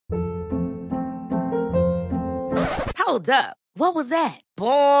Hold up. What was that?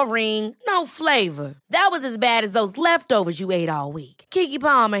 Boring. No flavor. That was as bad as those leftovers you ate all week. Keke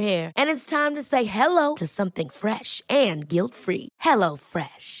Palmer here. And it's time to say hello to something fresh and guilt-free. Hello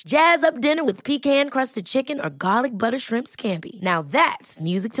Fresh. Jazz up dinner with pecan-crusted chicken or garlic butter shrimp scampi. Now that's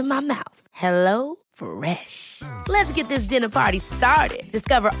music to my mouth. Hello Fresh. Let's get this dinner party started.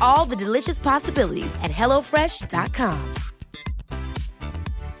 Discover all the delicious possibilities at hellofresh.com.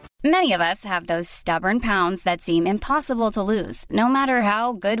 Many of us have those stubborn pounds that seem impossible to lose, no matter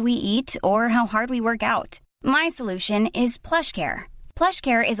how good we eat or how hard we work out. My solution is PlushCare.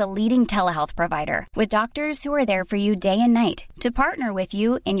 PlushCare is a leading telehealth provider with doctors who are there for you day and night to partner with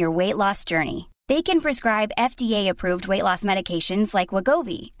you in your weight loss journey. They can prescribe FDA-approved weight loss medications like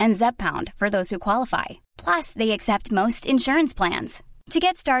Wegovy and Zepbound for those who qualify. Plus, they accept most insurance plans. To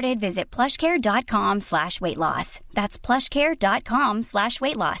get started, visit plushcare.com/weightloss. That's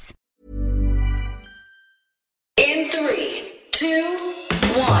plushcare.com/weightloss. In 3, 2,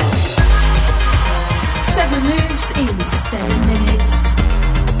 1. 7 moves in 7 minutes.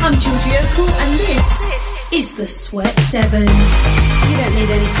 I'm Georgie Okell and this is the Sweat 7. You don't need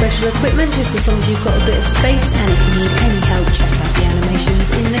any special equipment, just as long as you've got a bit of space, and if you need any help, check out the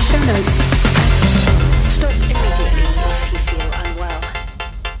animations in the show notes. Stop immediately if you feel unwell.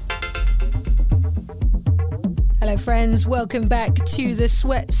 Hello friends, welcome back to the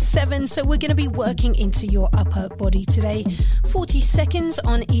Sweat 7. So we're going to be working into your upper body today. 40 seconds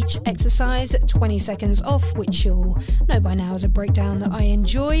on each exercise, 20 seconds off, which you'll know by now is a breakdown that I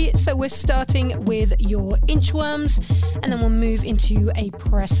enjoy. So we're starting with your inchworms, and then we'll move into a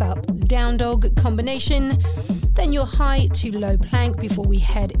press up down dog combination, then your high to low plank before we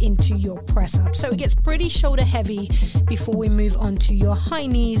head into your press up. So it gets pretty shoulder heavy before we move on to your high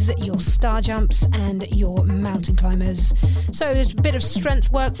knees, your star jumps and your mountain climbers. So there's a bit of strength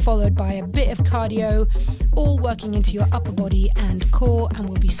work followed by a bit of cardio, all working into your upper body and core, and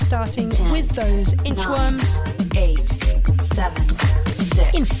we'll be starting 10, with those inchworms. 8, 7,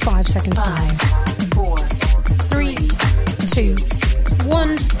 6. In 5 seconds 5, time. 4, 3, 2,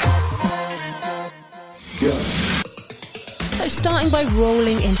 1. Go. So starting by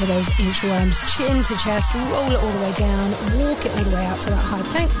rolling into those inchworms, chin to chest, roll it all the way down, walk it all the way out to that high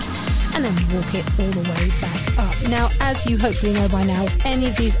plank, and then walk it all the way back up. Now, as you hopefully know by now, if any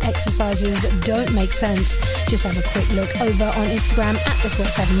of these exercises don't make sense, just have a quick look over on Instagram at the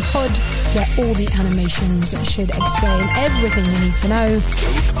Sweat7Pod, where all the animations should explain everything you need to know.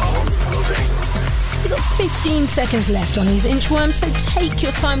 We've got 15 seconds left on these inchworms, so take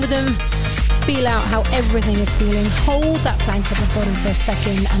your time with them. Feel out how everything is feeling. Hold that plank at the bottom for a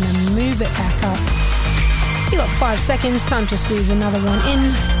second and then move it back up. You've got 5 seconds, time to squeeze another one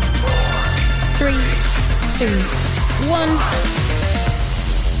in. 3, 2, 1.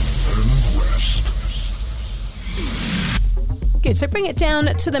 Good, so bring it down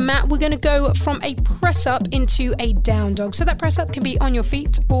to the mat. We're going to go from a press up into a down dog. So that press up can be on your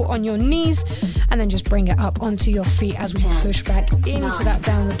feet or on your knees, and then just bring it up onto your feet as we push back into that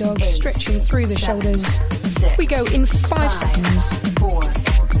downward dog, stretching through the shoulders. We go in 5 seconds. 4,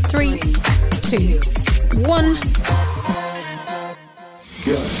 3, 2, 1.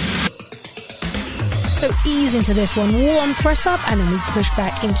 Go. So ease into this one. 1 press up, and then we push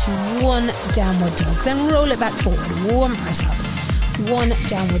back into 1 downward dog. Then roll it back forward. 1 press up, 1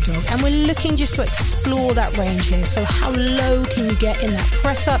 downward dog. And we're looking just to explore that range here. So how low can you get in that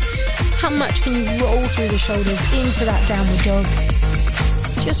press up? How much can you roll through the shoulders into that downward dog?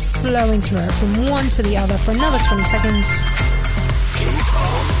 Just flowing through it from one to the other for another 20 seconds.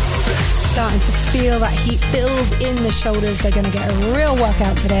 Starting to feel that heat build in the shoulders. They're going to get a real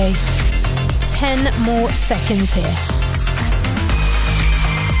workout today. 10 more seconds here.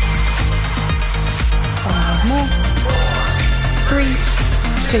 5 more. 3,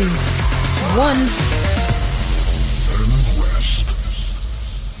 2, 1.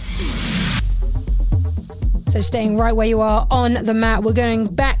 So staying right where you are on the mat, we're going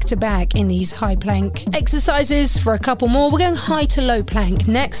back to back in these high plank exercises for a couple more. We're going high to low plank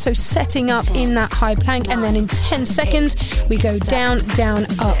next. So setting up in that high plank, and then in 10 seconds, we go down, down,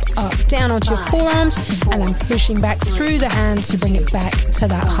 up, up, down onto your forearms, and then pushing back through the hands to bring it back to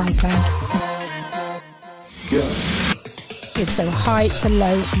that high plank. Go. Good, so high to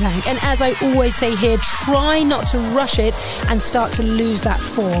low plank. And as I always say here, try not to rush it and start to lose that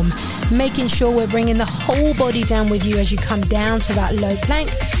form. Making sure we're bringing the whole body down with you as you come down to that low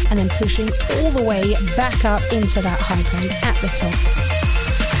plank, and then pushing all the way back up into that high plank at the top.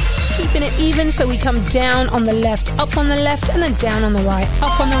 Keeping it even, so we come down on the left, up on the left, and then down on the right,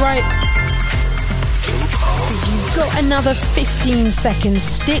 up on the right. Good, you've got another 15 seconds.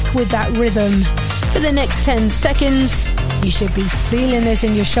 Stick with that rhythm. for the next 10 seconds. You should be feeling this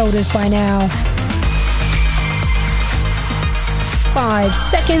in your shoulders by now. 5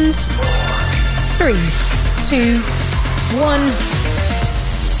 seconds. 3, 2, 1.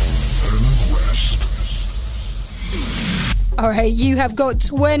 Alright, you have got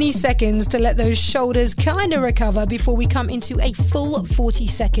 20 seconds to let those shoulders kind of recover before we come into a full 40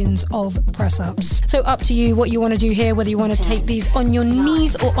 seconds of press-ups. So up to you what you want to do here, whether you want to take these on your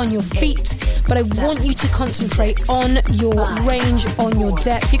knees or on your feet. But I want you to concentrate on your range, on your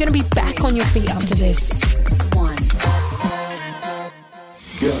depth. You're going to be back on your feet after this. 1.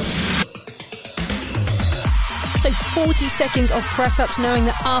 Go. So 40 seconds of press-ups, knowing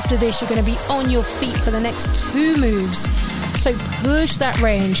that after this you're going to be on your feet for the next 2 moves. So push that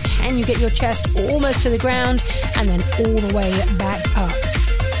range. Can you get your chest almost to the ground and then all the way back up?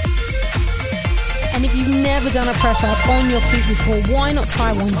 And if you've never done a press-up on your feet before, why not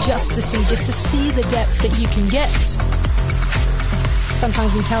try one just to see the depth that you can get?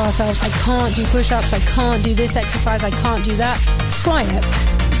 Sometimes we tell ourselves, I can't do push-ups, I can't do this exercise, I can't do that. Try it.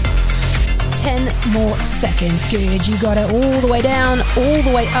 10 more seconds. Good. You got it all the way down, all the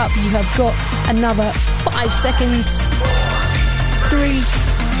way up. You have got another 5 seconds. 3,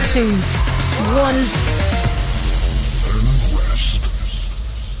 2, 1.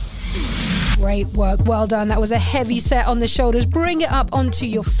 Great work. Well done. That was a heavy set on the shoulders. Bring it up onto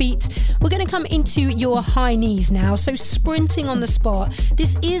your feet. We're going to come into your high knees now. So sprinting on the spot.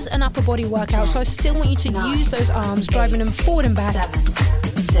 This is an upper body workout, so I still want you to use those arms, driving them forward and back.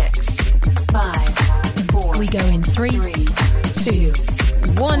 7, 6, 5, 4. We go in 3, 2,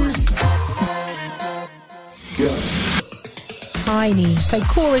 1. Go. High knees. So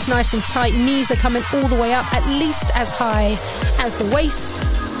core is nice and tight. Knees are coming all the way up, at least as high as the waist.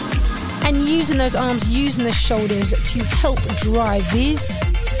 And using those arms, using the shoulders to help drive these.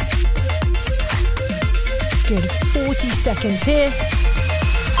 Good. 40 seconds here.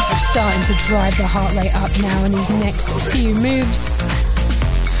 So starting to drive the heart rate up now in these next few moves.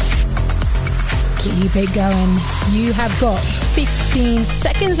 Keep it going. You have got 15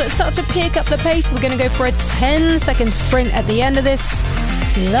 seconds. Let's start to pick up the pace. We're going to go for a 10-second sprint at the end of this.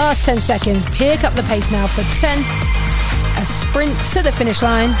 Last 10 seconds. Pick up the pace now for 10. A sprint to the finish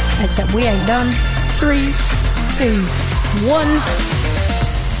line. Except we ain't done. 3, 2, 1.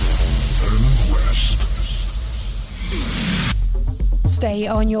 Stay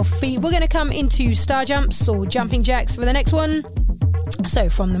on your feet. We're going to come into star jumps or jumping jacks for the next one. So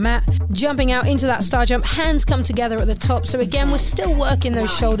from the mat, jumping out into that star jump, hands come together at the top. So again, we're still working those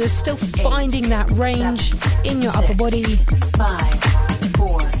shoulders, still finding that range in your upper body. 5,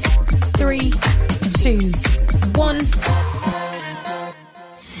 4, 3, 2, 1.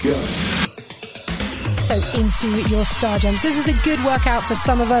 Go. So into your star jumps. This is a good workout for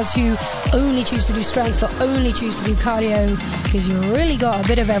some of us who only choose to do strength or only choose to do cardio, because you really got a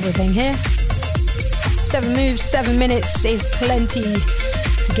bit of everything here. 7 moves, 7 minutes is plenty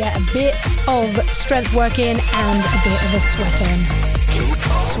to get a bit of strength work in and a bit of a sweat on.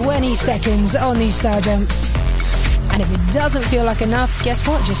 20 seconds on these star jumps. And if it doesn't feel like enough, guess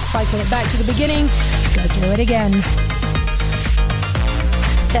what? Just cycle it back to the beginning, go through it again.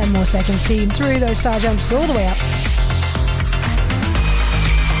 10 more seconds, team, through those star jumps all the way up.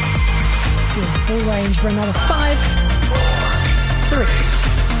 Good, full range for another 5, 3,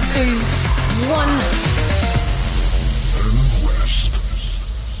 2, 1.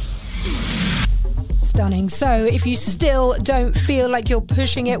 Stunning. So if you still don't feel like you're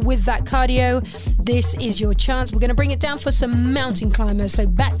pushing it with that cardio, this is your chance. We're going to bring it down for some mountain climbers. So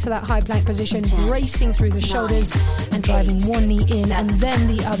back to that high plank position, bracing through the shoulders and driving one knee in and then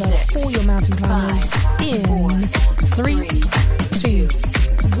the other for your mountain climbers. In 3, 2,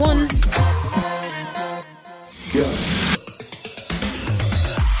 1. Go.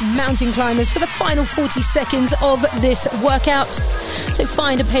 Mountain climbers for the final 40 seconds of this workout. So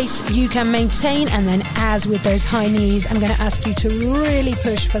find a pace you can maintain, and then as with those high knees, I'm going to ask you to really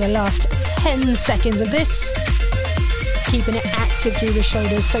push for the last 10 seconds of this. Keeping it active through the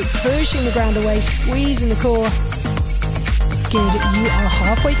shoulders, so pushing the ground away, squeezing the core. Good, you are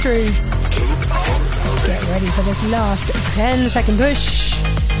halfway through. Get ready for this last 10-second push.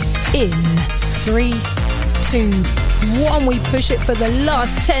 In 3, 2, 1. We push it for the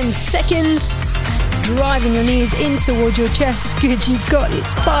last 10 seconds. Driving your knees in towards your chest. Good, you've got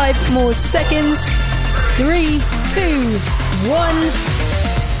 5 more seconds. 3, 2, 1.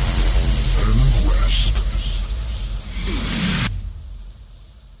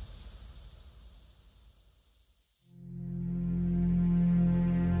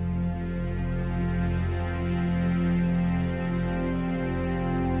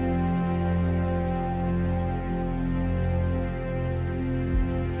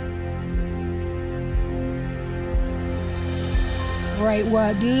 Great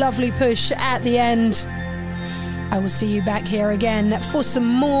work. Lovely push at the end. I will see you back here again for some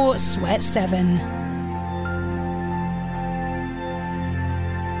more Sweat 7.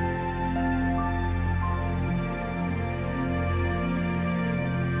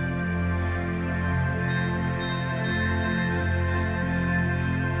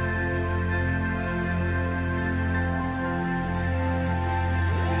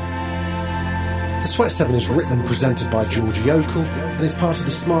 The Sweat 7 is written and presented by Georgie Oakle and is part of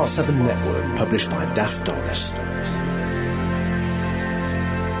the Smart 7 network published by Daft Doris.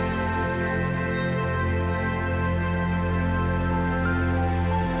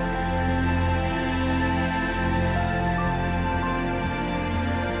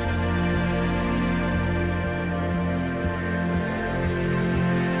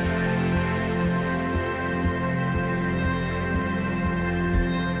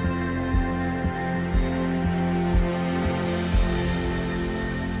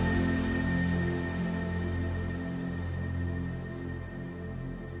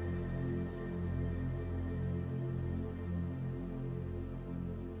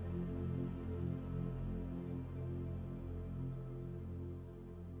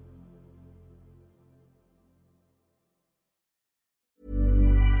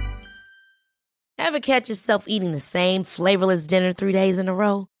 Ever catch yourself eating the same flavorless dinner 3 days in a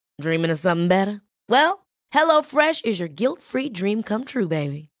row? Dreaming of something better? Well, HelloFresh is your guilt-free dream come true,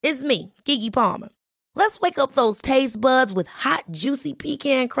 baby. It's me, Keke Palmer. Let's wake up those taste buds with hot, juicy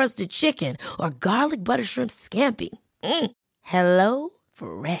pecan-crusted chicken or garlic butter shrimp scampi. Hello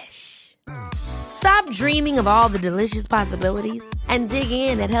Fresh. Stop dreaming of all the delicious possibilities and dig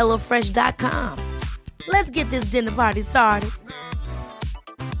in at HelloFresh.com. Let's get this dinner party started.